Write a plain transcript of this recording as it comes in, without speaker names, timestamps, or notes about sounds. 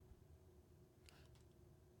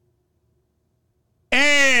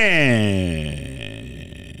And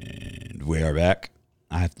we are back.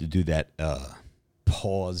 I have to do that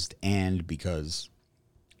paused and because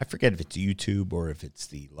I forget if it's YouTube or if it's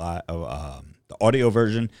the audio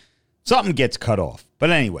version. Something gets cut off. But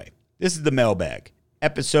anyway, this is the mailbag,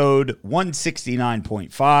 episode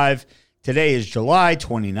 169.5. Today is July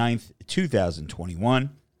 29th, 2021.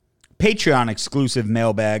 Patreon exclusive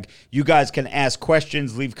mailbag. You guys can ask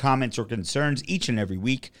questions, leave comments or concerns each and every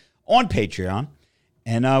week on Patreon,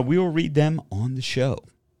 and we will read them on the show.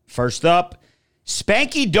 First up,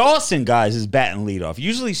 Spanky Dawson, guys, is batting leadoff.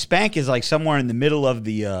 Usually Spank is like somewhere in the middle of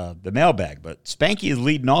the mailbag, but Spanky is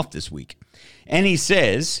leading off this week. And he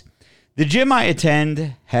says, the gym I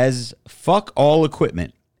attend has fuck all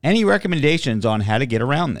equipment. Any recommendations on how to get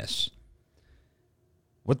around this?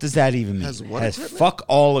 What does that even mean? Has fuck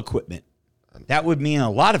all equipment. That would mean a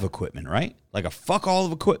lot of equipment, right? Like a fuck all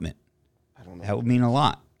of equipment. I don't know. That would mean a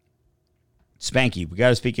lot. Spanky, we got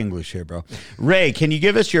to speak English here, bro. Ray, can you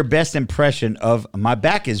give us your best impression of my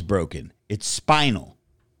back is broken? It's spinal.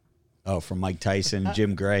 Oh, from Mike Tyson,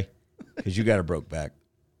 Jim Gray? Because you got a broke back.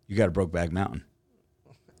 You got a broke back mountain.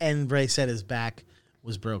 And Ray said his back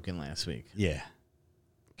was broken last week. Yeah.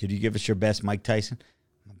 Could you give us your best Mike Tyson?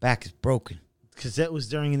 My back is broken. Because that was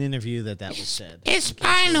during an interview that was said. It's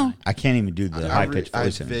spinal. I can't even do the high-pitched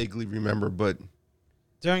voice. I vaguely remember, but...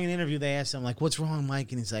 During an interview, they asked him, like, what's wrong,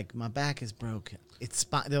 Mike? And he's like, my back is broken.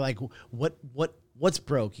 They're like, what's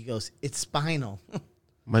broke? He goes, it's spinal.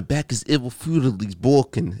 My back is irrefutably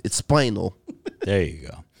broken. It's spinal. There you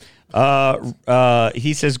go.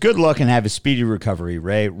 He says, good luck and have a speedy recovery,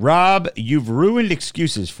 Ray. Rob, you've ruined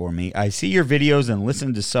excuses for me. I see your videos and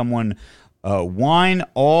listen to someone whine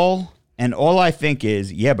and all I think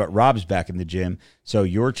is, yeah, but Rob's back in the gym, so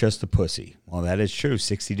you're just a pussy. Well, that is true.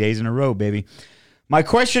 60 days in a row, baby. My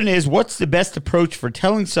question is, what's the best approach for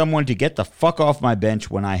telling someone to get the fuck off my bench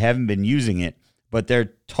when I haven't been using it, but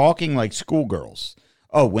they're talking like schoolgirls?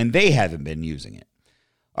 Oh, when they haven't been using it.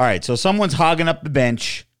 All right, so someone's hogging up the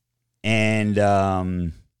bench, and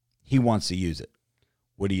he wants to use it.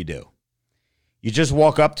 What do? You just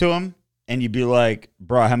walk up to him, and you be like,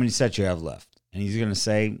 bro, how many sets you have left? And he's going to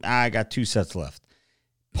say, I got 2 sets left.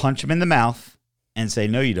 Punch him in the mouth and say,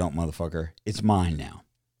 no, you don't, motherfucker. It's mine now.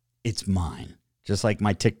 It's mine. Just like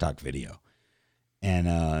my TikTok video. And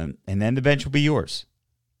then the bench will be yours.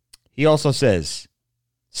 He also says,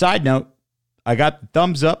 side note, I got the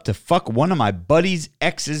thumbs up to fuck one of my buddy's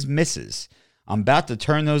ex's misses. I'm about to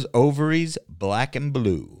turn those ovaries black and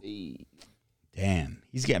blue. Damn.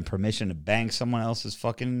 He's getting permission to bang someone else's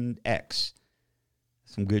fucking ex.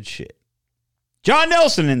 Some good shit. John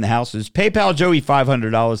Nelson in the house is PayPal Joey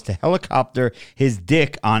 $500 to helicopter his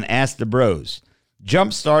dick on Ask the Bros.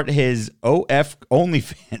 Jumpstart his OF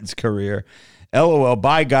OnlyFans career. LOL.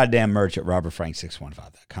 Buy goddamn merch at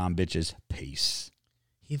robertfrank615.com. Bitches. Peace.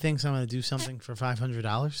 He thinks I'm going to do something for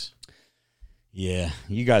 $500? Yeah,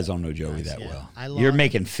 you guys don't know Joey that yeah. well. You're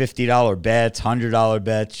making $50 bets, $100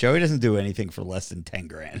 bets. Joey doesn't do anything for less than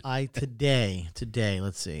 $10,000. Today,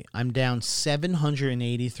 let's see. I'm down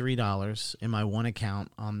 $783 in my one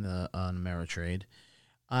account on Ameritrade.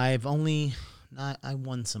 I won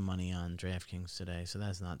some money on DraftKings today, so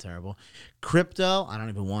that's not terrible. Crypto, I don't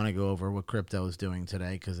even want to go over what crypto is doing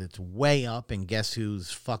today because it's way up, and guess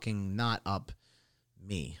who's fucking not up?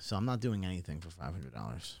 Me. So I'm not doing anything for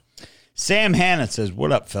 $500. Sam Hanna says,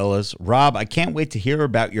 what up, fellas? Rob, I can't wait to hear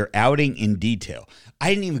about your outing in detail. I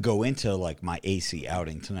didn't even go into, like, my AC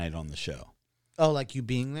outing tonight on the show. Oh, like you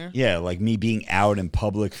being there? Yeah, like me being out in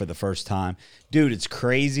public for the first time. Dude, it's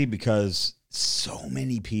crazy because so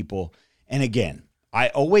many people, and again, I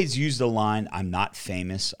always use the line, I'm not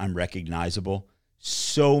famous, I'm recognizable.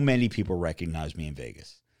 So many people recognize me in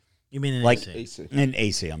Vegas. You mean in like AC? In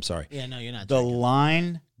AC, I'm sorry. Yeah, no, you're not.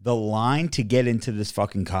 The line to get into this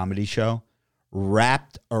fucking comedy show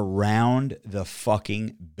wrapped around the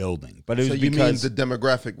fucking building. But it was because you mean the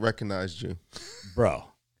demographic recognized you. Bro,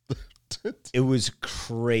 it was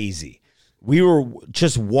crazy. We were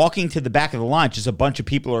just walking to the back of the line. Just a bunch of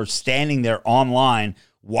people are standing there online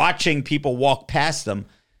watching people walk past them.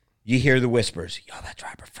 You hear the whispers. Yo, that's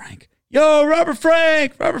Robert Frank. Yo, Robert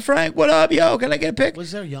Frank, what up? Yo, can I get a pic?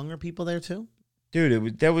 Was there younger people there too?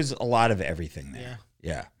 Dude, there was a lot of everything there.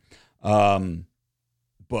 Yeah.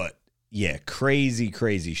 But yeah,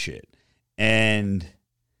 crazy shit. And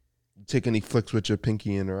take any flicks with your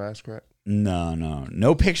pinky in her ass crack?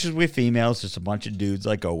 No pictures with females, just a bunch of dudes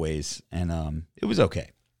like always. And it was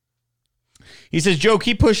okay. He says, Joe,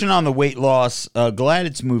 keep pushing on the weight loss. Glad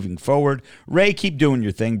it's moving forward. Ray, keep doing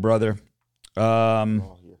your thing, brother. He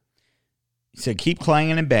said, keep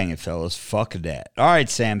clanging and banging, fellas. Fuck that. All right,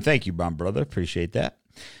 Sam. Thank you, my brother. Appreciate that.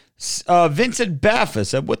 Vincent Baffa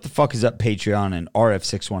said, what the fuck is up, Patreon and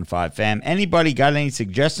RF615 fam? Anybody got any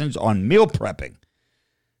suggestions on meal prepping?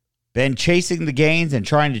 Been chasing the gains and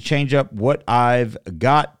trying to change up what I've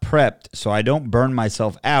got prepped so I don't burn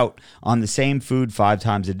myself out on the same food 5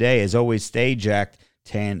 times a day. As always, stay jacked,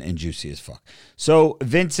 tan, and juicy as fuck. So,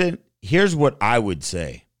 Vincent, here's what I would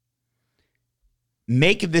say.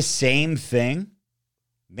 Make the same thing.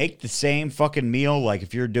 Make the same fucking meal, like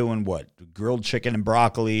if you're doing what? Grilled chicken and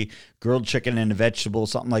broccoli, grilled chicken and a vegetable,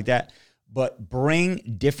 something like that. But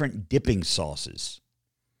bring different dipping sauces.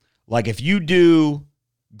 Like if you do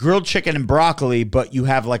grilled chicken and broccoli, but you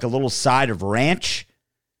have like a little side of ranch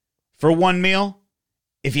for one meal.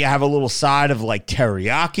 If you have a little side of like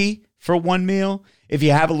teriyaki for one meal. If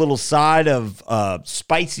you have a little side of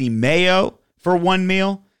spicy mayo for one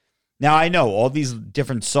meal. Now, I know all these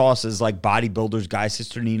different sauces like bodybuilders, Guy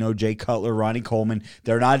Cisternino, Jay Cutler, Ronnie Coleman,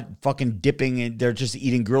 they're not fucking dipping in. They're just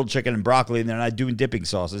eating grilled chicken and broccoli and they're not doing dipping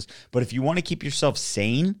sauces. But if you want to keep yourself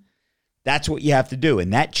sane, that's what you have to do.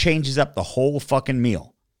 And that changes up the whole fucking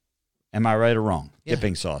meal. Am I right or wrong? Yeah.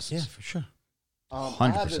 Dipping sauces. Yeah, for sure. 100%. I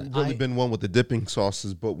haven't really been one with the dipping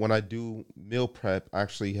sauces, but when I do meal prep, I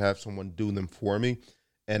actually have someone do them for me.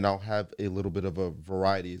 And I'll have a little bit of a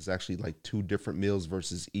variety. It's actually like 2 different meals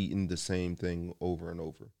versus eating the same thing over and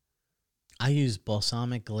over. I use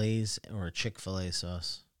balsamic glaze or a Chick-fil-A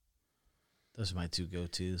sauce. Those are my 2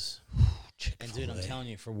 go-tos. And dude, I'm telling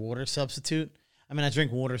you, for water substitute, I mean, I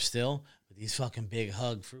drink water still, but these fucking big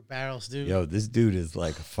Hug fruit barrels, dude. Yo, this dude is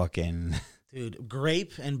like a fucking... Dude,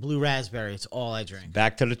 grape and blue raspberry, it's all I drink.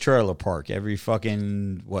 Back to the trailer park every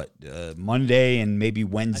fucking, Monday and maybe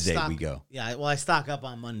Wednesday we go. Yeah, well, I stock up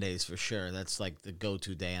on Mondays for sure. That's like the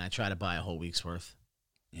go-to day, and I try to buy a whole week's worth.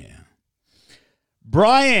 Yeah.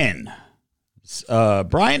 Brian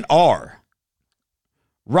R.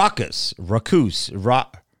 Ruckus.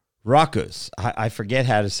 I forget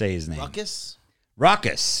how to say his name. Ruckus.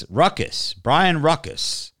 Brian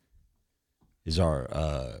Ruckus is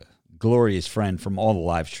our glorious friend from all the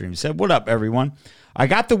live streams. Said, what up, everyone? I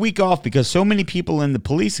got the week off because so many people in the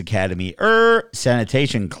police academy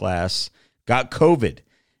sanitation class got COVID.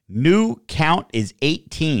 New count is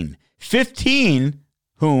 18. 15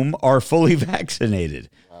 whom are fully vaccinated.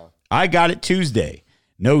 Wow. I got it Tuesday.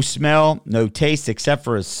 No smell, no taste except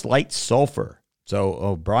for a slight sulfur.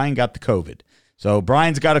 So, Brian got the COVID. So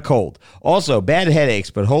Brian's got a cold. Also, bad headaches,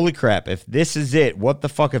 but holy crap, if this is it, what the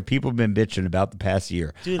fuck have people been bitching about the past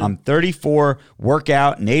year? Dude, I'm 34,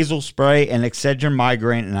 workout, nasal spray, and Excedrin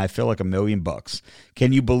migraine, and I feel like $1 million.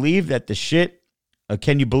 Can you believe that the shit?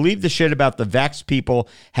 Can you believe the shit about the vax people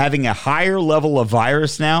having a higher level of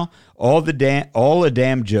virus now? All a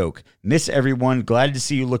damn joke. Miss everyone. Glad to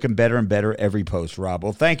see you looking better and better every post, Rob.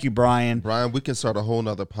 Well, thank you, Brian. Brian, we can start a whole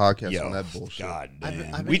nother podcast on that bullshit. God,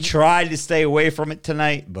 man. We tried to stay away from it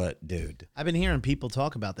tonight, but dude. I've been hearing people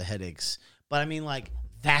talk about the headaches, but I mean, like,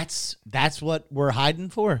 that's what we're hiding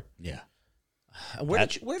for. Yeah. Where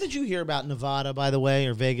did you hear about Nevada, by the way,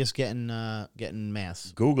 or Vegas getting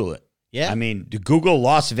masks? Google it. Yeah. I mean, to Google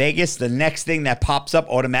Las Vegas, the next thing that pops up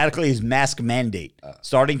automatically is mask mandate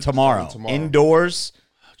starting tomorrow. Indoors,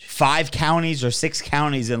 5 counties or 6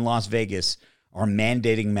 counties in Las Vegas are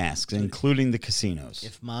mandating masks, including the casinos.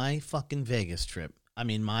 If my fucking Vegas trip,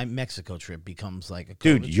 my Mexico trip becomes like a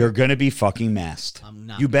dude, COVID you're trip, going to be fucking masked. I'm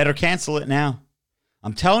not. You better cancel it now.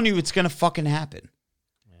 I'm telling you, it's going to fucking happen.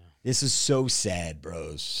 Yeah. This is so sad,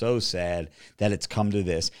 bros. So sad that it's come to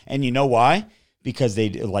this. And you know why? Because they,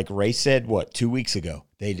 like Ray said, 2 weeks ago,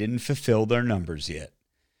 they didn't fulfill their numbers yet.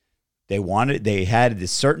 They had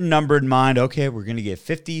this certain number in mind. Okay, we're going to get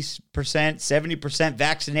 50%, 70%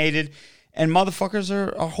 vaccinated. And motherfuckers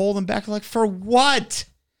are holding back. Like, for what?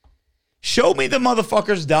 Show me the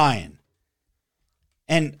motherfuckers dying.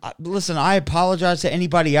 And listen, I apologize to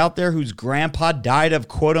anybody out there whose grandpa died of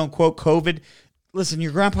quote unquote COVID. Listen,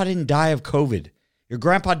 your grandpa didn't die of COVID. Your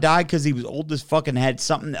grandpa died because he was old as fuck and had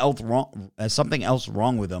something else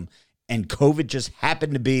wrong with him. And COVID just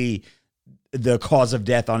happened to be the cause of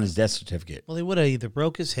death on his death certificate. Well, he would have either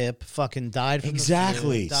broke his hip, fucking died from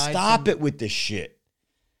exactly. the flu, Stop it with this shit.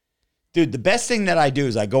 Dude, the best thing that I do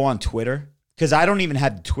is I go on Twitter because I don't even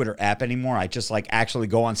have the Twitter app anymore. I just actually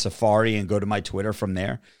go on Safari and go to my Twitter from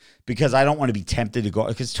there because I don't want to be tempted to go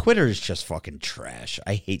because Twitter is just fucking trash.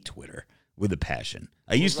 I hate Twitter with a passion.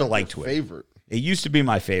 I used to like Twitter. Favorite? It used to be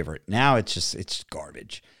my favorite. Now it's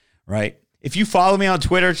garbage, right? If you follow me on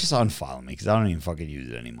Twitter, just unfollow me because I don't even fucking use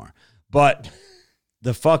it anymore. But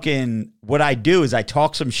what I do is I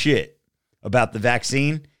talk some shit about the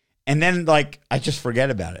vaccine and then I just forget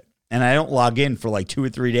about it. and I don't log in for like 2 or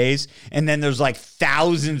 3 days. And then there's like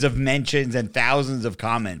thousands of mentions and thousands of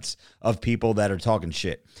comments of people that are talking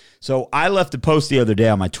shit. So I left a post the other day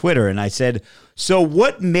on my Twitter and I said, so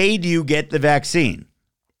what made you get the vaccine?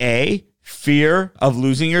 A, fear of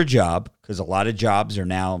losing your job, because a lot of jobs are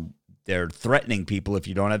now, they're threatening people. If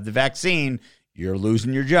you don't have the vaccine, you're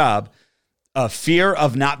losing your job. A fear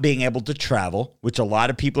of not being able to travel, which a lot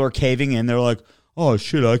of people are caving in. They're like, oh,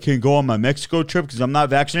 shit, I can't go on my Mexico trip because I'm not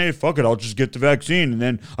vaccinated. Fuck it, I'll just get the vaccine and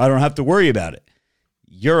then I don't have to worry about it.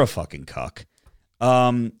 You're a fucking cuck.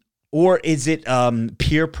 Or is it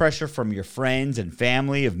peer pressure from your friends and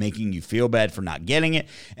family of making you feel bad for not getting it?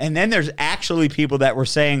 And then there's actually people that were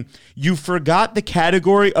saying, you forgot the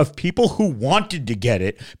category of people who wanted to get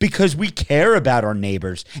it because we care about our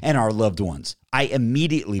neighbors and our loved ones. I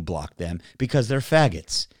immediately blocked them because they're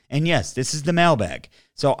faggots. And yes, this is the mailbag.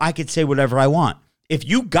 So I could say whatever I want. If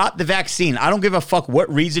you got the vaccine, I don't give a fuck what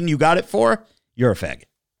reason you got it for, you're a faggot.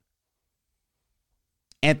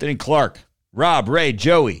 Anthony Clark, Rob, Ray,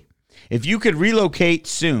 Joey. If you could relocate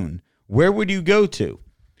soon, where would you go to?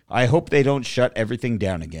 I hope they don't shut everything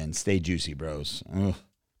down again. Stay juicy, bros. Ugh.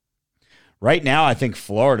 Right now, I think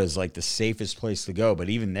Florida is like the safest place to go, but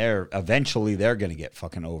even there, eventually they're going to get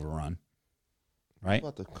fucking overrun. Right?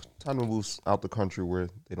 About the time to move out the country where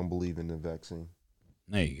they don't believe in the vaccine.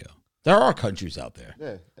 There you go. There are countries out there.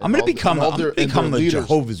 Yeah, I'm going to become a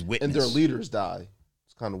Jehovah's Witness. And their leaders die.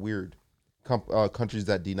 It's kind of weird. Countries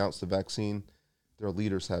that denounce the vaccine, their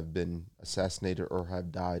leaders have been assassinated or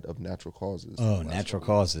have died of natural causes. Oh, natural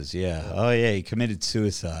causes, yeah. Oh, yeah, he committed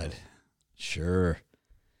suicide. Sure.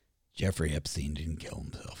 Jeffrey Epstein didn't kill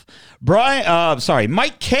himself.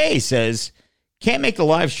 Mike K says, can't make the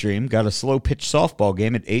live stream. Got a slow pitch softball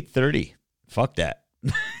game at 8:30. Fuck that.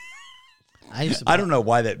 I don't know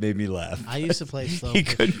why that made me laugh. I used to play slow He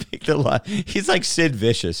pitch. couldn't make the live. He's like Sid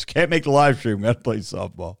Vicious. Can't make the live stream. Got to play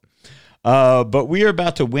softball. But we are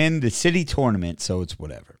about to win the city tournament, so it's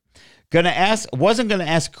whatever. Wasn't gonna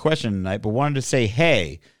ask a question tonight, but wanted to say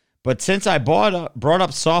hey. But since I brought up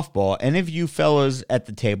softball, any of you fellas at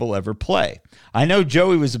the table ever play? I know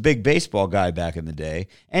Joey was a big baseball guy back in the day.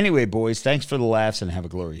 Anyway, boys, thanks for the laughs and have a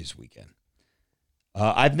glorious weekend.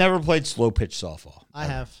 I've never played slow pitch softball. I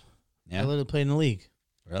have. Yeah? I literally played in the league.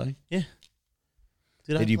 Really? Yeah.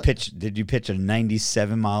 Did you pitch a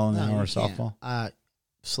 97 mile an hour softball?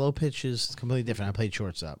 Slow pitch is completely different. I played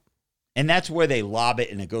shortstop. And that's where they lob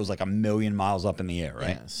it and it goes like a million miles up in the air,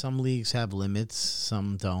 right? Yeah, some leagues have limits,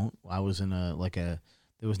 some don't. I was in there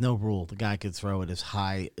was no rule. The guy could throw it as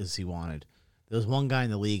high as he wanted. There was one guy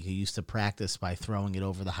in the league who used to practice by throwing it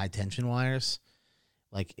over the high tension wires.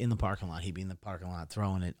 Like in the parking lot, he'd be in the parking lot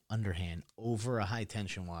throwing it underhand over a high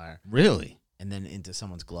tension wire. Really? And then into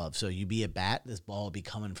someone's glove. So you be a bat, this ball would be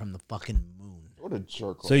coming from the fucking moon. What a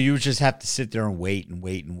jerk. So you would just have to sit there and wait,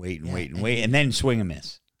 and then swing and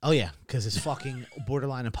miss. Oh, yeah, because it's fucking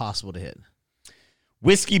borderline impossible to hit.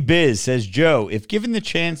 Whiskey Biz says, Joe, if given the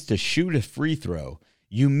chance to shoot a free throw,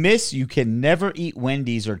 you miss, you can never eat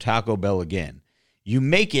Wendy's or Taco Bell again. You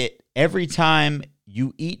make it every time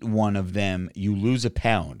you eat one of them, you lose a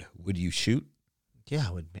pound. Would you shoot? Yeah,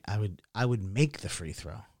 I would make the free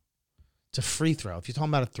throw. It's a free throw. If you're talking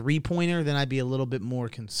about a 3-pointer, then I'd be a little bit more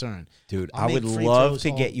concerned. Dude, I would love to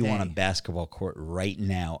get you on a basketball court right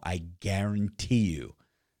now. I guarantee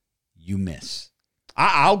you miss.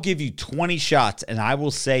 I'll give you 20 shots, and I will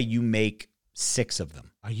say you make 6 of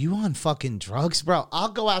them. Are you on fucking drugs, bro? I'll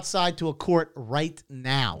go outside to a court right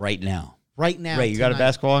now. Right now. Right now. Ray, you got a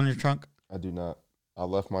basketball in your trunk? I do not. I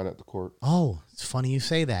left mine at the court. Oh, it's funny you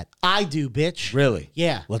say that. I do, bitch. Really?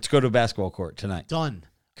 Yeah. Let's go to a basketball court tonight. Done.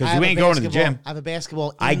 Because you ain't going to the gym. I have a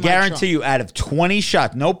basketball in I my guarantee trunk. you, out of 20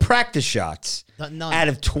 shots, no practice shots, None. out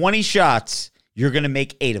of 20 shots, you're going to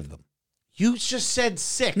make 8 of them. You just said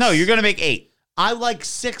 6. No, you're going to make 8. I like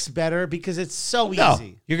 6 better because it's so No,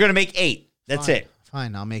 easy. you're going to make 8. That's Fine. it.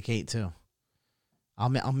 Fine, I'll make 8 too. I'll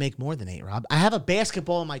make more than 8, Rob. I have a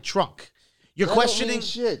basketball in my trunk. You're questioning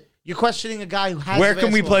shit. You're questioning a guy who has. Where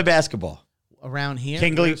can we play basketball? Around here,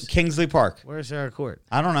 Kingsley Park. Where's our court?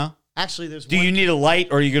 I don't know. Actually, there's. Do you need a light,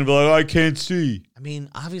 or are you going to be like, oh, I can't see? I mean,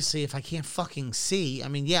 obviously, if I can't fucking see, I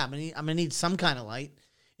mean, yeah, I'm gonna need some kind of light.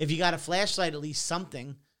 If you got a flashlight, at least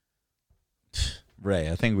something. Ray,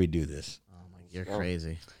 I think we do this. Oh my, you're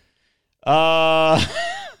crazy.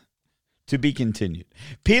 To be continued.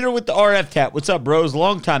 Peter with the RF tap. What's up, bros?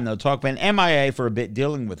 Long time no talk. Been MIA for a bit,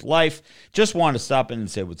 dealing with life. Just wanted to stop in and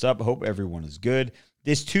say what's up. Hope everyone is good.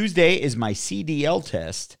 This Tuesday is my CDL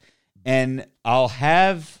test, and I'll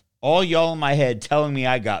have all y'all in my head telling me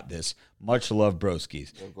I got this. Much love,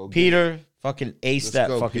 broskies. Peter, fucking ace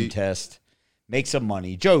that fucking test. make some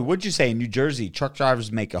money. Joe, what'd you say in New Jersey? Truck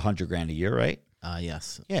drivers make $100,000 a year, right?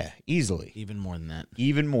 Yes. Yeah, easily. Even more than that.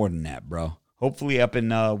 Even more than that, bro. Hopefully up in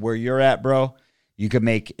where you're at, bro, you could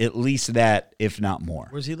make at least that, if not more.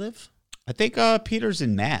 Where's he live? I think Peter's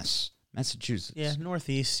in Massachusetts. Yeah,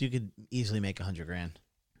 Northeast. You could easily make $100,000.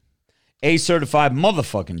 A certified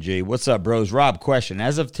motherfucking G. What's up, bros? Rob, question.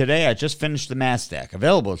 As of today, I just finished the Mass Stack.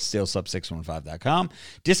 Available at steelsub615.com.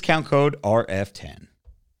 Discount code RF10.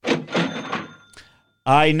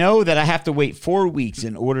 I know that I have to wait 4 weeks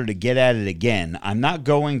in order to get at it again. I'm not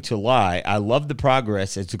going to lie. I love the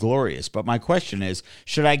progress. It's glorious. But my question is,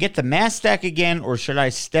 should I get the Mass Stack again, or should I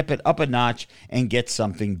step it up a notch and get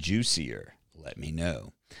something juicier? Let me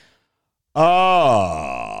know.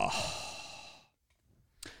 I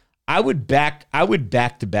would back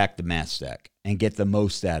to back the Mass Stack and get the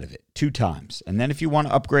most out of it 2 times. And then if you want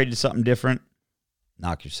to upgrade to something different,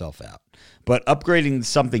 knock yourself out. But upgrading to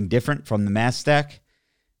something different from the Mass Stack,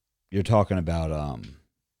 you're talking about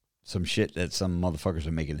some shit that some motherfuckers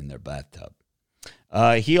are making in their bathtub.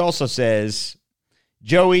 He also says,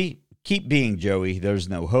 Joey, keep being Joey. There's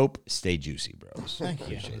no hope. Stay juicy, bros. Thank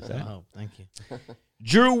you. Appreciate that. Oh, thank you.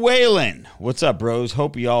 Drew Whalen, what's up, bros?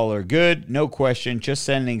 Hope y'all are good. No question. Just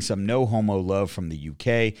sending some no homo love from the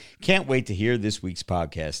UK. Can't wait to hear this week's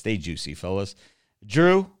podcast. Stay juicy, fellas.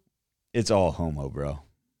 Drew, it's all homo, bro.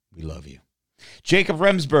 We love you. Jacob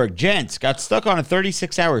Remsburg, gents, got stuck on a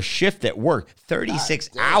 36-hour shift at work. 36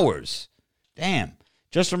 hours. Damn.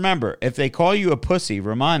 Just remember, if they call you a pussy,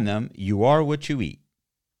 remind them you are what you eat.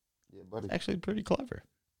 Yeah, buddy. Actually pretty clever.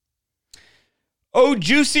 Oh,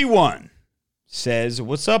 Juicy One says,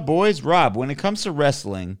 what's up, boys? Rob, when it comes to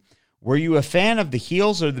wrestling, were you a fan of the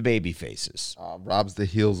heels or the baby faces? Rob's the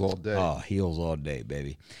heels all day. Oh, heels all day,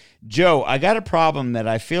 baby. Joe, I got a problem that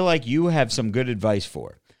I feel like you have some good advice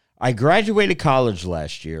for. I graduated college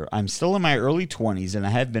last year. I'm still in my early 20s, and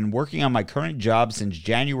I have been working on my current job since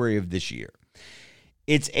January of this year.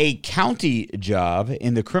 It's a county job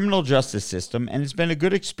in the criminal justice system, and it's been a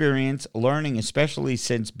good experience learning, especially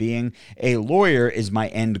since being a lawyer is my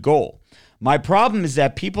end goal. My problem is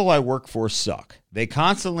that people I work for suck. They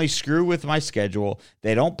constantly screw with my schedule,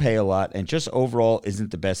 they don't pay a lot, and just overall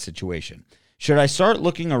isn't the best situation. Should I start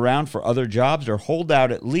looking around for other jobs or hold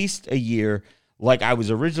out at least a year like I was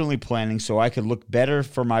originally planning so I could look better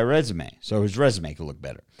for my resume, so his resume could look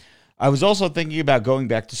better? I was also thinking about going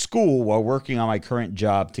back to school while working on my current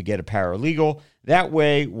job to get a paralegal. That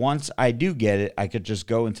way, once I do get it, I could just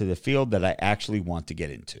go into the field that I actually want to get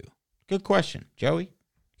into. Good question. Joey,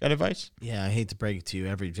 got advice? Yeah, I hate to break it to you.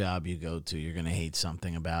 Every job you go to, you're going to hate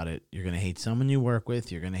something about it. You're going to hate someone you work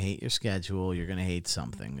with. You're going to hate your schedule. You're going to hate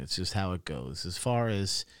something. It's just how it goes. As far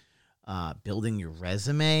as building your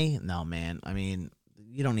resume, no, man. I mean,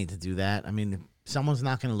 you don't need to do that. I mean, someone's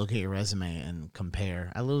not going to look at your resume and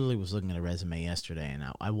compare. I literally was looking at a resume yesterday, and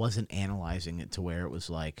I wasn't analyzing it to where it was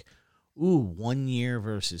like, ooh, 1 year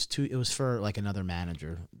versus 2. It was for like another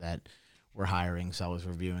manager that we're hiring, so I was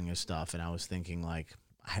reviewing his stuff, and I was thinking like,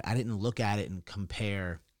 I didn't look at it and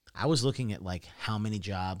compare. I was looking at like how many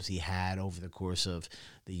jobs he had over the course of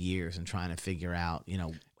the years and trying to figure out, you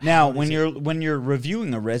know. Now, when you're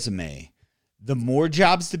reviewing a resume, the more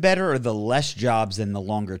jobs, the better, or the less jobs and the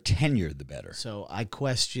longer tenure, the better? So I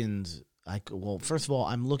questioned, well, first of all,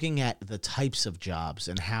 I'm looking at the types of jobs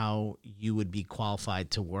and how you would be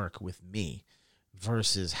qualified to work with me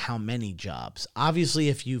versus how many jobs. Obviously,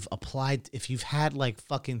 if you've had like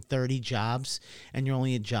fucking 30 jobs and you're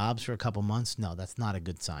only at jobs for a couple months, no, that's not a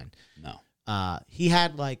good sign. No. He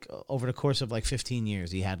had like over the course of like 15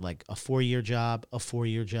 years, he had like a 4-year job, a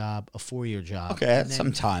 4-year job, a 4-year job. Okay, that's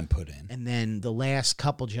some time put in. And then the last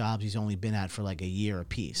couple jobs he's only been at for like a year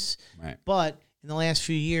apiece. Right. But in the last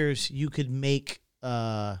few years, you could make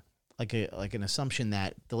like an assumption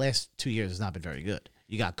that the last 2 years has not been very good.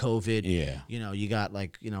 You got COVID. Yeah. You know, you got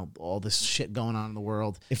like, you know, all this shit going on in the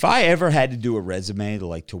world. If I ever had to do a resume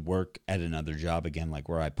to work at another job again, like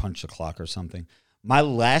where I punch the clock or something, my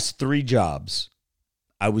last 3 jobs,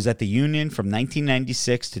 I was at the union from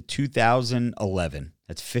 1996 to 2011.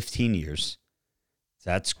 That's 15 years.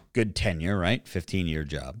 That's good tenure, right? 15-year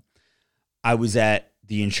job. I was at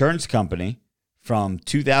the insurance company from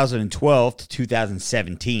 2012 to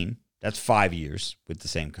 2017. That's 5 years with the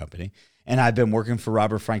same company. And I've been working for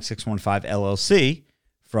Robert Frank 615 LLC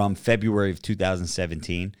from February of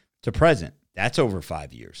 2017 to present. That's over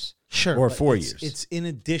 5 years. Sure. Or 4 years. It's in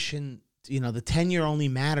addition, you know, the tenure only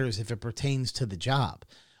matters if it pertains to the job.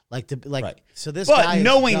 Right. So this guy But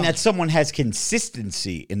knowing that someone has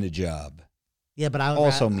consistency in the job. Yeah, but I would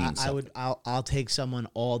also ra- means I would I'll take someone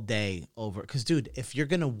all day over because, dude, if you're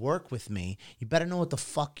gonna work with me, you better know what the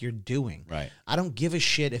fuck you're doing. Right. I don't give a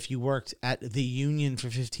shit if you worked at the union for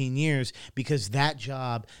 15 years because that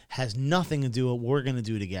job has nothing to do with what we're gonna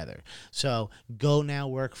do together. So go now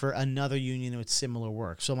work for another union with similar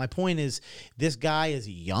work. So my point is, this guy is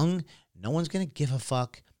young. No one's gonna give a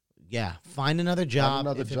fuck. Yeah, find another job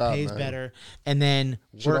another if job, it pays man. better, and then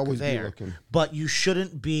Should work always be there. looking. But you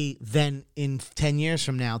shouldn't be then in 10 years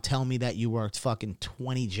from now tell me that you worked fucking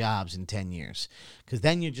 20 jobs in 10 years, because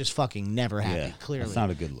then you're just fucking never happy. Yeah, Clearly, that's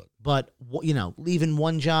not a good look. But leaving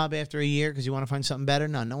one job after a year because you want to find something better.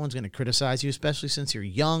 No one's going to criticize you, especially since you're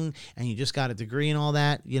young and you just got a degree and all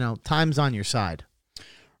that. Time's on your side.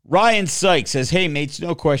 Ryan Sykes says, hey, mates,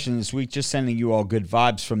 no question this week. Just sending you all good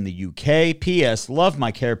vibes from the UK. P.S. Love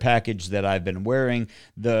my care package that I've been wearing.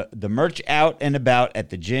 The merch out and about at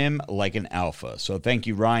the gym like an alpha. So thank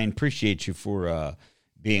you, Ryan. Appreciate you for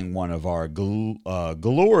being one of our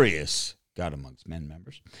glorious God Amongst Men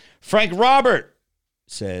members. Frank Robert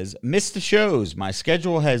says, missed the shows. My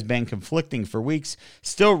schedule has been conflicting for weeks.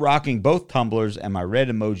 Still rocking both tumblers and my red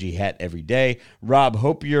emoji hat every day. Rob,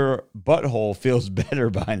 hope your butthole feels better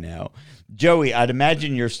by now. Joey, I'd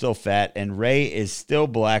imagine you're still fat, and Ray is still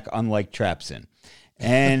black, unlike Trapson.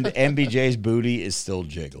 And MBJ's booty is still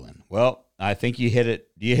jiggling. Well, I think you hit it.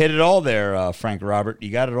 You hit it all there, Frank Robert.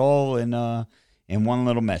 You got it all in one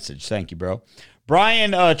little message. Thank you, bro.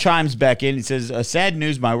 Brian chimes back in. He says, sad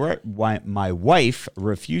news, my wife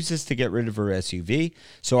refuses to get rid of her SUV,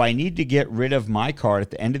 so I need to get rid of my car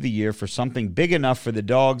at the end of the year for something big enough for the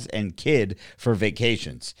dogs and kid for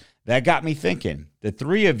vacations. That got me thinking. The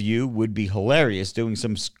three of you would be hilarious doing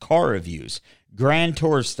some car reviews, Grand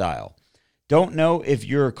Tour style. Don't know if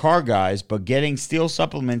you're car guys, but getting steel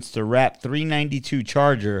supplements to wrap 392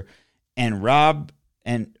 Charger and Rob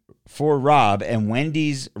and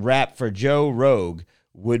Wendy's wrap for Joe Rogue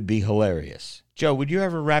would be hilarious. Joe, would you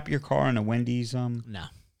ever wrap your car in a Wendy's? No.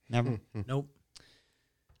 Never. Nope.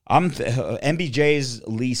 MBJ's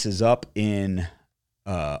lease is up in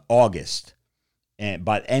August, and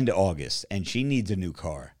by the end of August, and she needs a new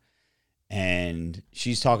car, and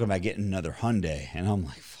she's talking about getting another Hyundai, and I'm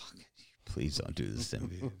like, fuck, please don't do this to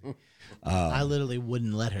me. I literally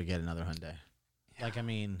wouldn't let her get another Hyundai. Like, I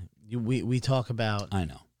mean, we talk about I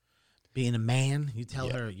know. being a man. You tell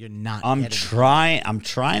her you're not. I'm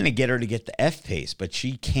trying to get her to get the F-Pace, but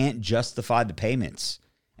she can't justify the payments,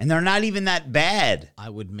 and they're not even that bad. I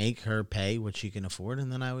would make her pay what she can afford,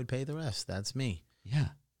 and then I would pay the rest. That's me. Yeah.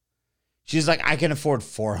 She's like, I can afford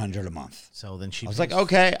 $400 a month. So then I was like,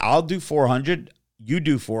 okay, I'll do 400. You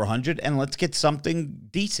do 400, and let's get something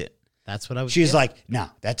decent. That's what I would. She's like, no,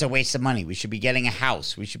 that's a waste of money. We should be getting a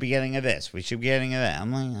house. We should be getting a this. We should be getting a that.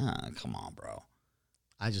 I'm like, come on, bro.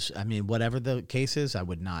 I mean, whatever the case is, I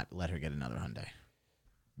would not let her get another Hyundai.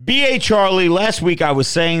 B.A. Charlie, last week I was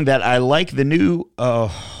saying that I like the new,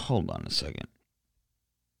 hold on a second.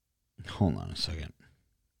 Did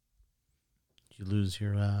you lose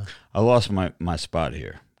your, I lost my spot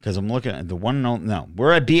here because I'm looking at the one. No,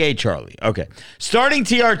 we're at B.A. Charlie. Okay. Starting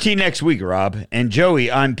TRT next week, Rob. And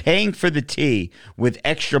Joey, I'm paying for the tea with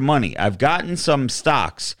extra money. I've gotten some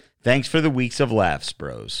stocks. Thanks for the weeks of laughs,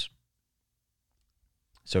 bros.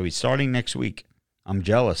 So he's starting next week. I'm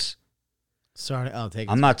jealous.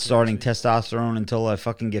 I'm not starting testosterone until I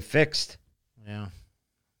fucking get fixed. Yeah.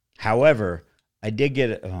 However, I did get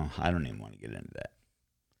it. Oh, I don't even want to get into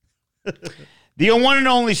that. The one and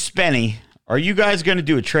only Spenny. Are you guys going to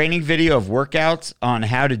do a training video of workouts on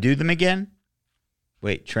how to do them again?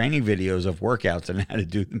 Wait, training videos of workouts on how to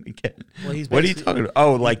do them again. Well, what are you talking about?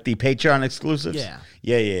 Oh, like the Patreon exclusives?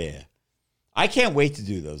 Yeah. I can't wait to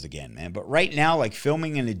do those again, man. But right now, like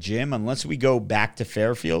filming in a gym, unless we go back to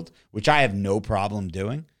Fairfield, which I have no problem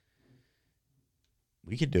doing,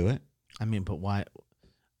 we could do it. I mean, but why?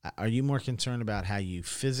 Are you more concerned about how you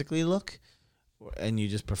physically look, and you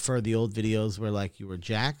just prefer the old videos where like you were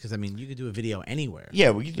jacked? Because I mean, you could do a video anywhere. Yeah,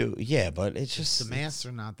 we could do. Yeah, but it's just The masks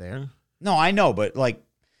are not there. No, I know, but like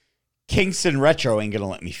Kingston Retro ain't gonna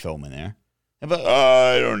let me film in there. But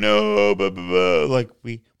I don't know. Blah, blah, blah. Like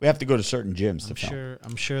we have to go to certain gyms to film.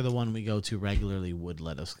 I'm sure the one we go to regularly would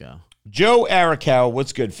let us go. Joe Arakow,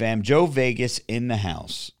 what's good, fam? Joe Vegas in the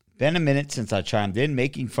house. Been a minute since I chimed in.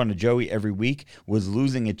 Making fun of Joey every week was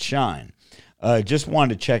losing its shine. Just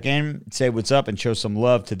wanted to check in, say what's up, and show some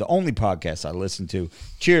love to the only podcast I listen to.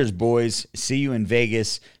 Cheers, boys. See you in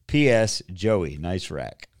Vegas. P.S. Joey, nice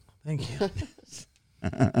rack. Thank you.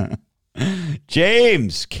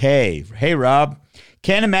 James K. Hey, Rob.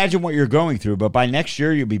 Can't imagine what you're going through, but by next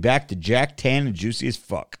year, you'll be back to Jack, tan, and juicy as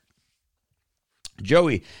fuck.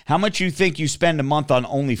 Joey, how much you think you spend a month on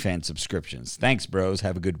OnlyFans subscriptions? Thanks, bros.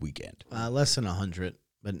 Have a good weekend. Less than 100,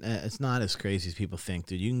 but it's not as crazy as people think,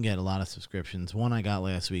 dude. You can get a lot of subscriptions. One I got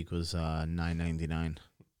last week was $9.99.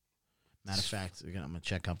 Matter of fact, I'm gonna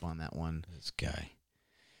check up on that one. This guy.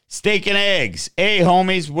 Steak and eggs. Hey,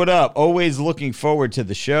 homies, what up? Always looking forward to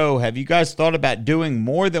the show. Have you guys thought about doing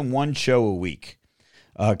more than one show a week?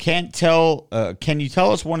 Can you tell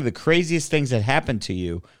us one of the craziest things that happened to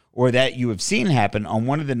you or that you have seen happen on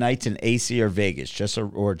one of the nights in AC or Vegas, just a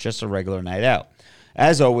regular night out?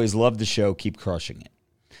 As always, love the show. Keep crushing it.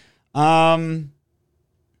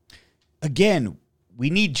 Again, we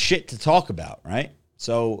need shit to talk about, right?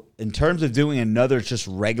 So in terms of doing another just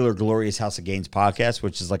regular Glorious House of Gains podcast,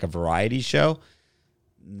 which is like a variety show,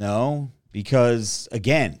 no, because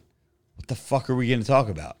again, what the fuck are we going to talk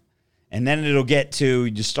about? And then it'll get to,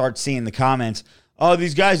 you start seeing the comments, oh,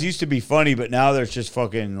 these guys used to be funny, but now they're just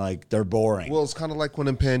fucking like, they're boring. Well, it's kind of like when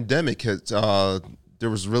the pandemic hit, there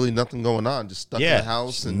was really nothing going on, just stuck in the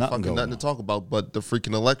house and fucking nothing to talk about but the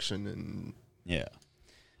freaking election. And yeah.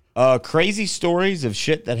 Crazy stories of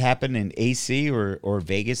shit that happened in AC or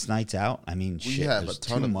Vegas nights out. I mean, shit, have there's a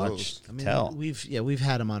ton too of much those. to tell. We've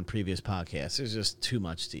had them on previous podcasts. There's just too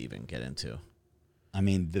much to even get into. I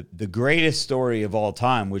mean, the greatest story of all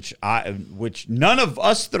time, which none of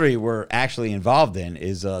us three were actually involved in,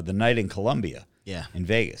 is the night in Columbia. Yeah. In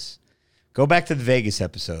Vegas. Go back to the Vegas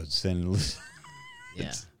episodes and listen.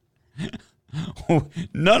 Yeah.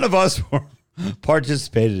 None of us were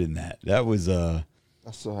participated in that. That was I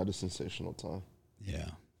still had a sensational time. Yeah.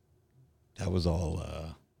 That was all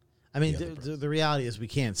I mean, the reality is we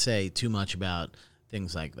can't say too much about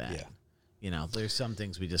things like that. Yeah. You know, there's some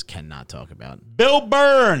things we just cannot talk about. Bill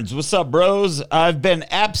Burns, what's up, bros? I've been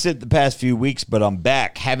absent the past few weeks, but I'm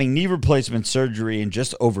back. Having knee replacement surgery in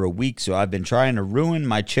just over a week, so I've been trying to ruin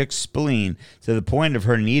my chick's spleen to the point of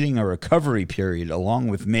her needing a recovery period along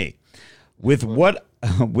with me. With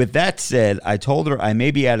that said, I told her I may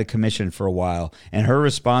be out of commission for a while, and her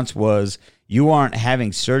response was, "You aren't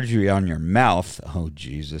having surgery on your mouth." Oh,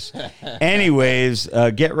 Jesus. Anyways,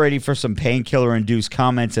 get ready for some painkiller-induced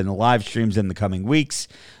comments and live streams in the coming weeks.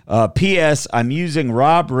 P.S. I'm using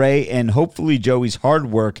Rob, Ray, and hopefully Joey's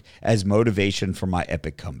hard work as motivation for my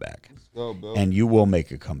epic comeback. Let's go, Bill. And you will make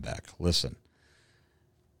a comeback. Listen,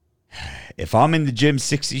 if I'm in the gym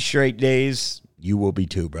 60 straight days, you will be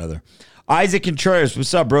too, brother. Isaac Contreras,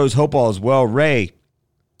 what's up, bros? Hope all is well. Ray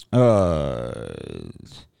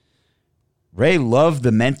loved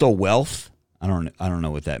the mental wealth. I don't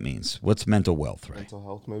know what that means. What's mental wealth, Ray? Mental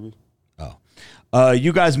health, maybe. Oh.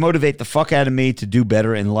 You guys motivate the fuck out of me to do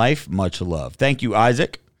better in life. Much love. Thank you,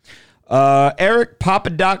 Isaac. Eric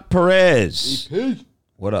Papadoc Perez. EP.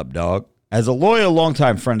 What up, dog? As a loyal,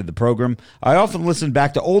 longtime friend of the program, I often listen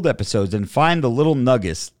back to old episodes and find the little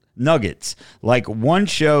nuggets. Like one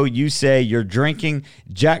show you say you're drinking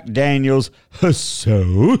Jack Daniel's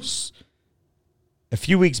sauce. A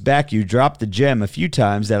few weeks back, you dropped the gem a few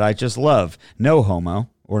times that I just love. No homo,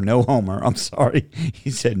 or no homer. I'm sorry.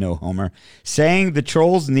 He said no homer. Saying the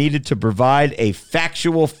trolls needed to provide a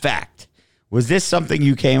factual fact. Was this something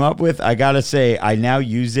you came up with? I gotta say, I now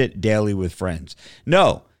use it daily with friends.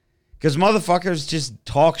 No. Because motherfuckers just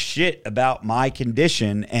talk shit about my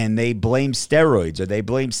condition and they blame steroids or they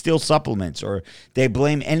blame steel supplements or they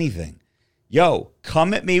blame anything. Yo,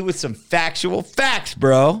 come at me with some factual facts,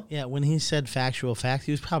 bro. Yeah, when he said factual facts,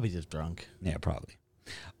 he was probably just drunk. Yeah, probably.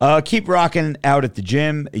 Keep rocking out at the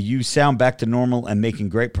gym. You sound back to normal and making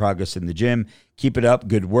great progress in the gym. Keep it up.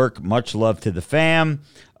 Good work. Much love to the fam.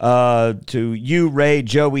 To you, Ray,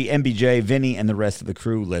 Joey, MBJ, Vinny, and the rest of the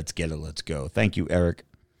crew. Let's get it. Let's go. Thank you, Eric.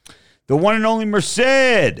 The one and only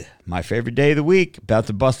Merced, my favorite day of the week. About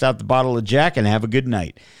to bust out the bottle of Jack and have a good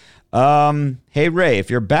night. Hey, Ray, if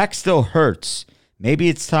your back still hurts, maybe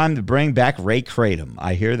it's time to bring back Ray Kratom.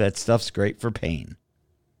 I hear that stuff's great for pain.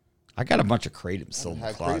 I got a bunch of Kratom still in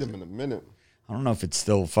the closet. Kratom in a minute. I don't know if it's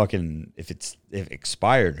still fucking, if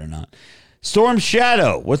expired or not. Storm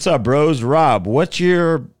Shadow, what's up, bros? Rob, what's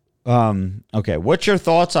your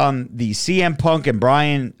thoughts on the CM Punk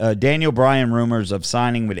and Daniel Bryan rumors of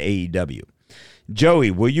signing with AEW?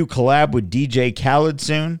 Joey, will you collab with DJ Khaled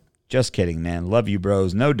soon? Just kidding, man. Love you,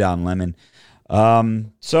 bros. No Don Lemon.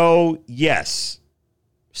 So, yes.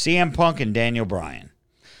 CM Punk and Daniel Bryan.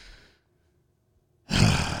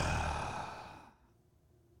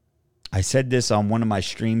 I said this on one of my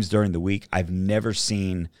streams during the week. I've never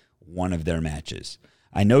seen one of their matches.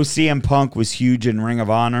 I know CM Punk was huge in Ring of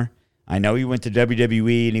Honor. I know he went to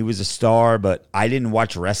WWE and he was a star, but I didn't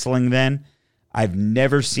watch wrestling then. I've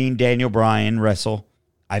never seen Daniel Bryan wrestle.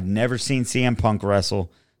 I've never seen CM Punk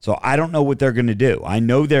wrestle. So I don't know what they're going to do. I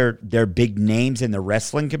know they're big names in the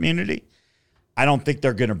wrestling community. I don't think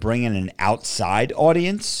they're going to bring in an outside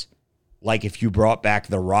audience, like if you brought back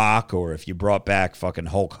The Rock or if you brought back fucking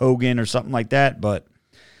Hulk Hogan or something like that. But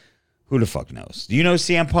who the fuck knows? Do you know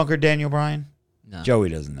CM Punk or Daniel Bryan? No. Joey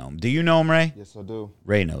doesn't know him. Do you know him, Ray? Yes, I do.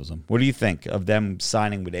 Ray knows him. What do you think of them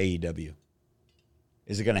signing with AEW?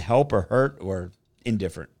 Is it going to help or hurt or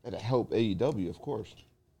indifferent? It'll help AEW, of course.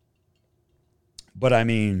 But I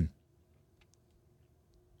mean,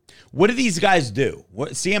 what do these guys do?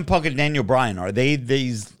 What CM Punk and Daniel Bryan, are they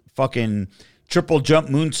these fucking triple jump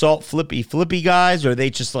moonsault flippy guys, or are they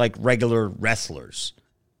just like regular wrestlers?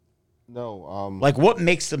 No, Like what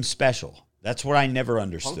makes them special? That's what I never Punk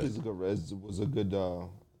understood. was a good.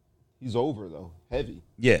 He's over though, heavy.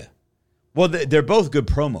 Yeah. Well, they're both good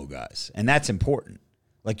promo guys, and that's important.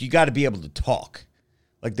 Like, you got to be able to talk.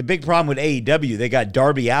 Like, the big problem with AEW, they got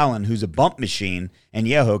Darby Allin, who's a bump machine, and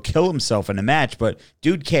yeah, he'll kill himself in a match, but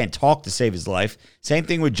dude can't talk to save his life. Same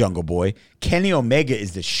thing with Jungle Boy. Kenny Omega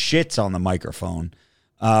is the shits on the microphone.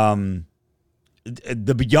 The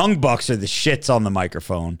Young Bucks are the shits on the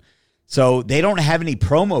microphone. So they don't have any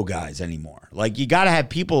promo guys anymore. Like, you got to have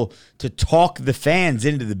people to talk the fans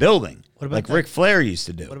into the building, What about like that? Ric Flair used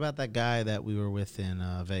to do. What about that guy that we were with in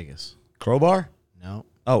Vegas? Crowbar? No.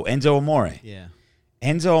 Oh, Enzo Amore. Yeah.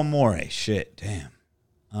 Enzo Amore. Shit, damn.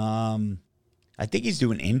 I think he's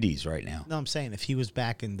doing indies right now. No, I'm saying if he was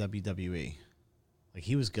back in WWE, like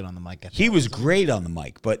he was good on the mic. He was great on the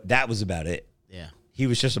mic, but that was about it. Yeah. He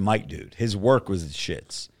was just a mic dude. His work was the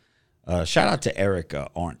shits. Shout out to Eric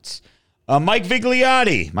Arntz. Mike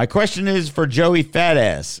Vigliotti. My question is for Joey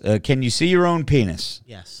Fatass. Can you see your own penis?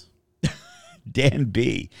 Yes. Dan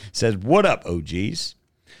B says, what up, OGs?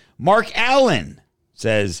 Mark Allen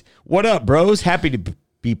says, what up, bros? Happy to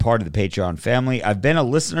be part of the Patreon family. I've been a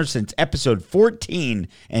listener since episode 14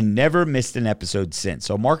 and never missed an episode since.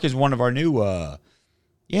 So Mark is one of our new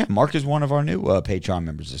Patreon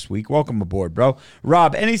members this week. Welcome aboard, bro.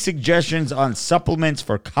 Rob, any suggestions on supplements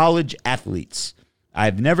for college athletes?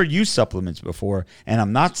 I've never used supplements before, and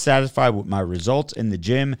I'm not satisfied with my results in the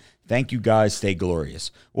gym. Thank you, guys. Stay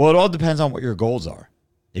glorious. Well, it all depends on what your goals are.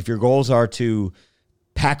 If your goals are to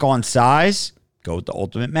pack on size, go with the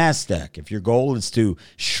Ultimate Mass Stack. If your goal is to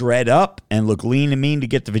shred up and look lean and mean to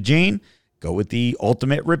get the vagine, go with the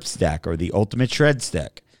Ultimate Rip Stack or the Ultimate Shred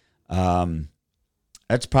Stack.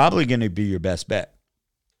 That's probably going to be your best bet,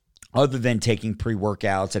 other than taking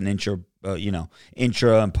pre-workouts and intra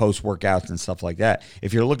and post-workouts and stuff like that.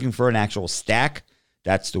 If you're looking for an actual stack,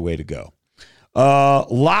 that's the way to go.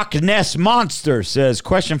 Loch Ness Monster says,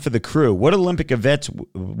 question for the crew: What Olympic events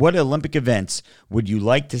would you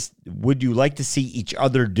like to see each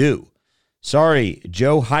other do? Sorry,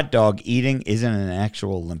 Joe, hot dog eating isn't an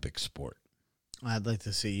actual Olympic sport. I'd like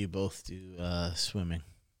to see you both do swimming.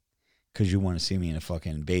 Because you want to see me in a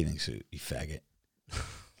fucking bathing suit, you faggot.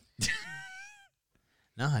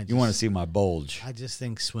 No, You want to see my bulge. I just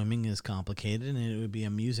think swimming is complicated, and it would be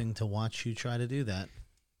amusing to watch you try to do that.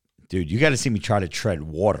 Dude, you got to see me try to tread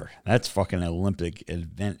water. That's fucking an Olympic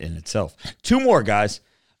event in itself. Two more, guys.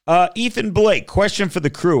 Ethan Blake, question for the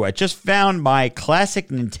crew. I just found my classic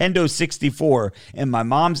Nintendo 64 in my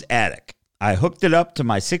mom's attic. I hooked it up to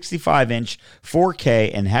my 65-inch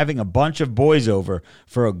 4K and having a bunch of boys over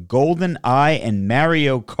for a Golden Eye and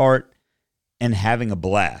Mario Kart and having a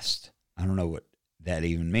blast. I don't know what that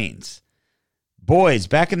even means. Boys,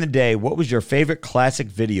 back in the day, what was your favorite classic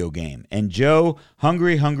video game? And Joe,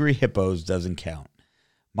 Hungry Hungry Hippos doesn't count.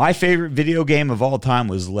 My favorite video game of all time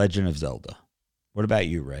was Legend of Zelda. What about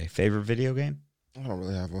you, Ray? Favorite video game? I don't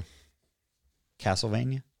really have one.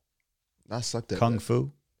 Castlevania? I sucked at Kung that.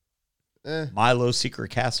 Fu? Eh. Milo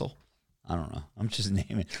Secret Castle? I don't know. I'm just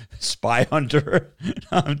naming Spy Hunter.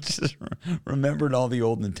 I'm just remembering all the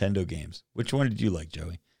old Nintendo games. Which one did you like,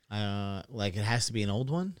 Joey? Like it has to be an old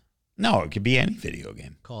one. No, it could be any video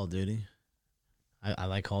game. Call of Duty. I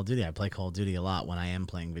like Call of Duty. I play Call of Duty a lot when I am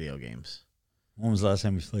playing video games. When was the last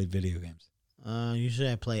time you played video games?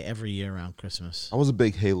 Usually I play every year around Christmas. I was a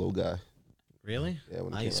big Halo guy. Really? Yeah,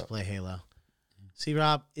 when it I came used to out. play Halo. See,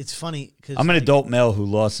 Rob, it's funny because I'm an adult male who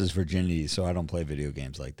lost his virginity, so I don't play video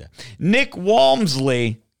games like that. Nick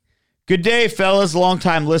Walmsley. Good day, fellas.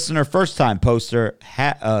 Long-time listener, first-time poster.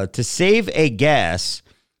 To save a gas,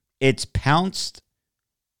 it's pounced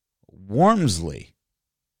Wormsley.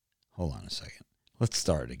 Hold on a second. Let's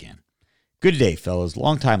start again. Good day, fellas.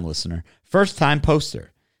 Long-time listener, first-time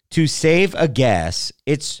poster. To save a gas,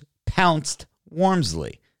 it's pounced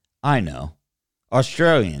Wormsley. I know.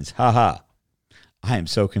 Australians, haha. I am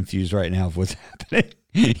so confused right now of what's happening.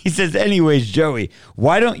 He says, anyways, Joey,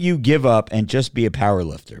 why don't you give up and just be a power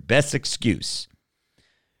lifter? Best excuse.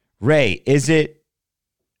 Ray, is it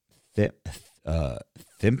Thimpnol?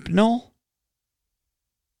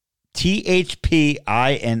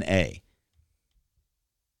 THPINA.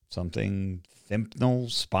 Something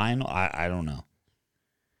Thimpnol, spinal? I don't know.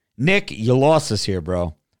 Nick, you lost us here,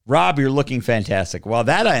 bro. Rob, you're looking fantastic. Well,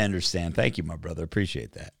 that I understand. Thank you, my brother.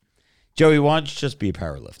 Appreciate that. Joey, why don't you just be a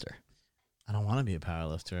power lifter? I don't want to be a power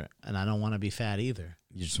lifter, and I don't want to be fat either.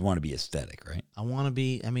 You just want to be aesthetic, right? I want to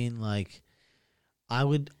be, I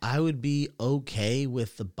would be okay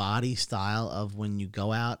with the body style of when you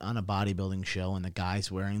go out on a bodybuilding show and the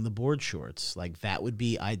guy's wearing the board shorts. Like, that would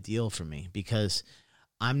be ideal for me, because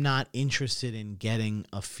I'm not interested in getting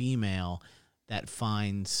a female that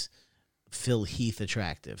finds Phil Heath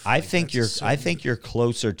attractive. I think you're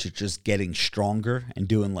closer to just getting stronger and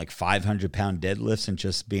doing like 500-pound deadlifts and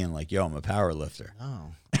just being like, yo, I'm a power lifter.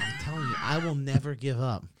 No, I'm telling you, I will never give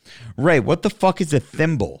up. Ray, what the fuck is a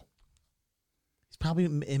thimble? He's probably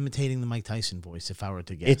imitating the Mike Tyson voice, if I were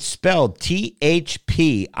to guess. It's spelled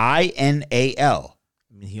THPINAL. I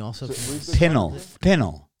mean, he also Pinnel.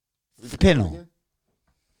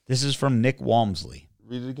 This is from Nick Walmsley.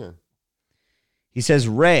 Read it again. He says,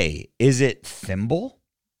 Ray, is it thimble?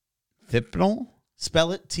 Thipnol?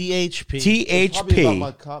 spell it THP.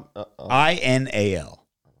 THPINAL.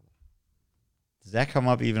 Does that come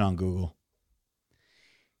up even on Google?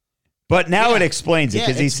 But now it explains it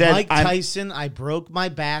because he said, Mike Tyson, I broke my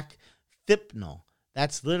back, Thipnol.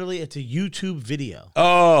 That's literally, it's a YouTube video.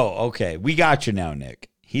 Oh, okay. We got you now, Nick.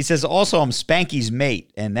 He says, also, I'm Spanky's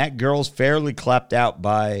mate, and that girl's fairly clapped out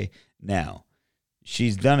by now.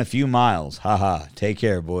 She's done a few miles. Haha. Take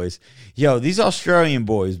care, boys. Yo, these Australian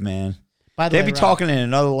boys, man. By the They way, be Rob, talking in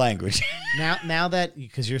another language. now that,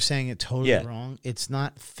 because you're saying it totally wrong, it's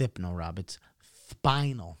not Thipnol, Rob. It's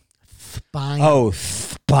spinal. Spinal. Oh,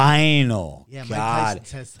 spinal. Yeah, Mike God. Tyson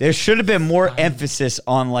says There should have been more spinal. emphasis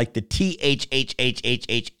on like the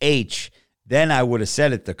THHHHHH. Then I would have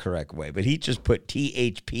said it the correct way. But he just put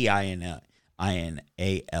THPINAL.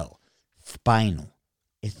 Spinal.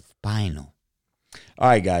 It's spinal. All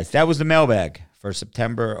right, guys. That was the mailbag for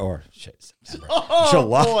September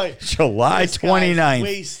July 29th,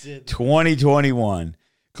 Wasted. 2021.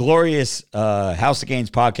 Glorious House of Gains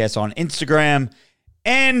podcast on Instagram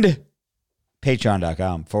and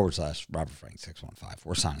patreon.com/Robert Frank 615.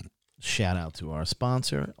 We're signing. Shout out to our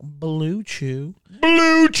sponsor, Blue Chew.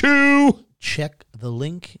 Blue Chew. Check the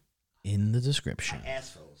link in the description.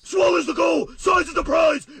 Swallows the goal, size is the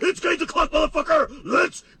prize. It's game to clock, motherfucker.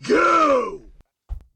 Let's go.